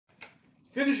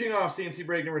Finishing off CNC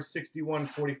break number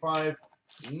 6145,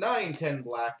 910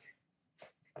 black,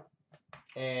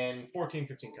 and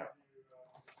 1415 cup.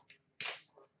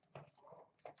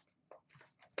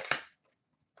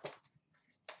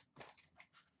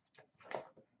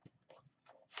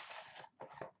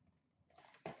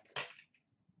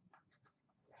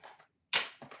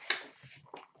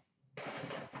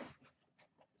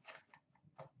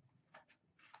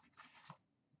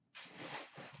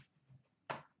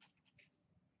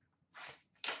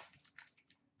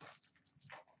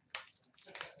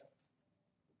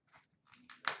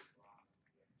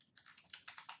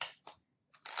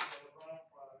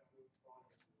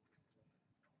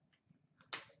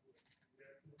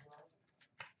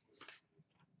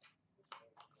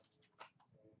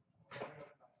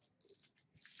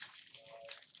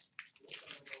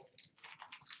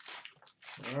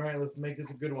 All right, let's make this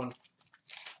a good one.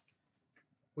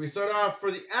 We start off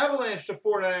for the Avalanche to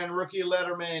 499 rookie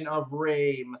letterman of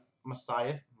Ray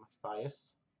Macias.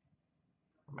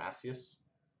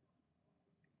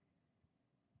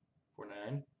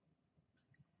 $4.99.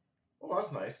 Oh,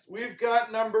 that's nice. We've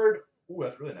got numbered. Oh,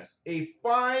 that's really nice. A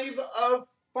 5 of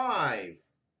 5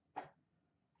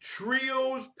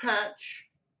 trios patch,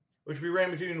 which we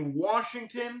ran between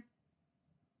Washington,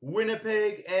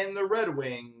 Winnipeg, and the Red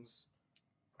Wings.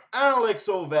 Alex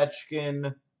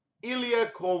Ovechkin, Ilya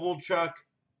Kovalchuk,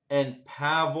 and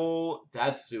Pavel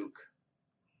Datsyuk.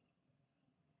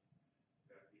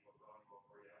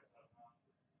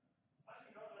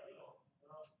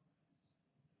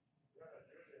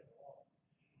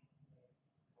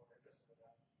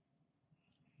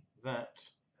 That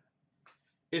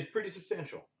is pretty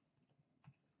substantial.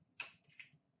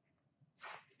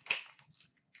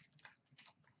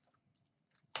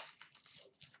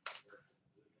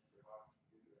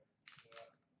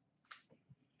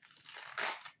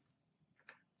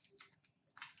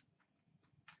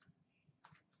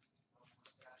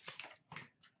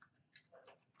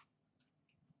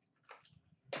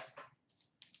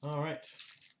 All right.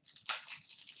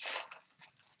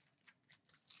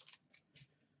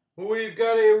 We've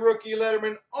got a rookie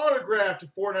letterman autograph to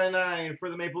 499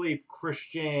 for the Maple Leaf,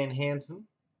 Christian Hansen.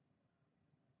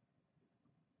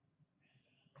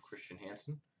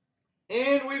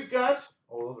 And we've got,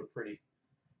 oh, those are pretty,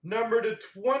 number to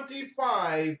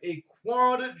 25, a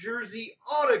quad jersey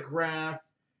autograph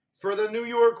for the New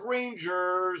York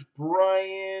Rangers,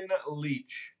 Brian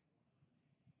Leetch.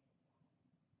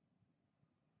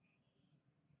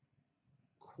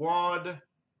 Quad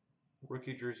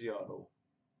rookie jersey auto.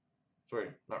 Sorry,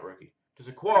 not rookie. Just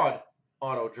a quad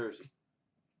auto jersey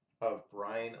of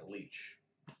Brian Leetch.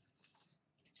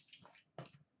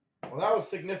 Well, that was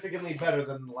significantly better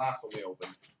than the last one we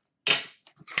opened.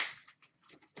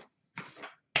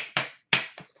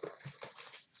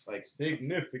 Like,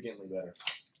 significantly better.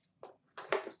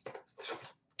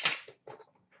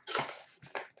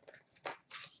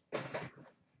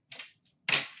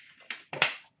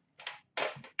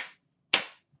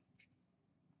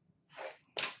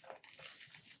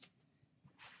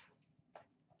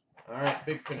 All right,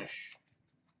 big finish.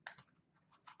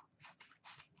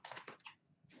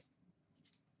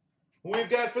 We've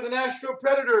got for the Nashville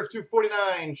Predators,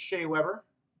 249, Shea Weber.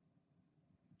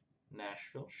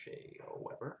 Nashville, Shea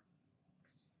Weber.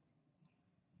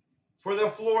 For the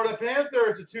Florida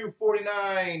Panthers, a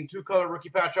 249, two-color rookie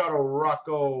patch auto,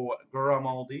 Rocco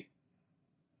Grimaldi.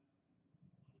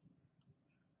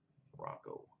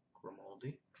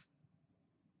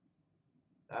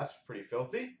 That's pretty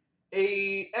filthy.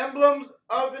 A Emblems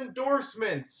of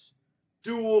Endorsements,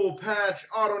 dual patch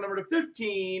auto number to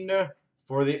 15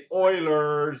 for the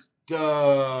Oilers,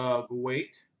 Doug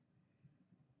Weight.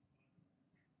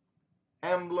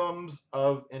 Emblems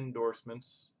of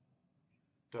Endorsements,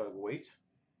 Doug Weight.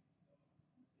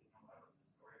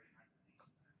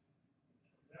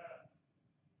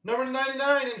 Number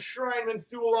 99, Enshrinement's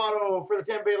dual auto for the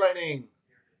Tampa Bay Lightning,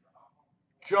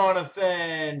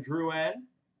 Jonathan Drouin.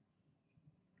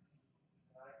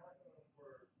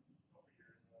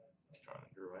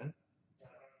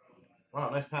 Wow,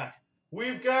 nice pack.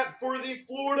 We've got for the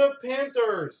Florida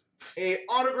Panthers a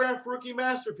autographed rookie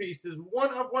masterpieces,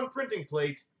 1/1 printing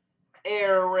plate,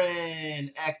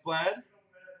 Aaron Ekblad.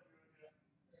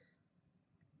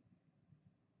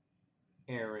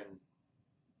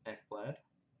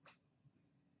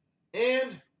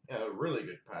 And a really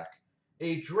good pack.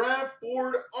 A draft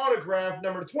board autograph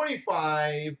number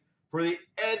 25 for the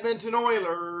Edmonton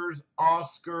Oilers,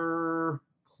 Oscar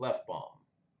Klefbom.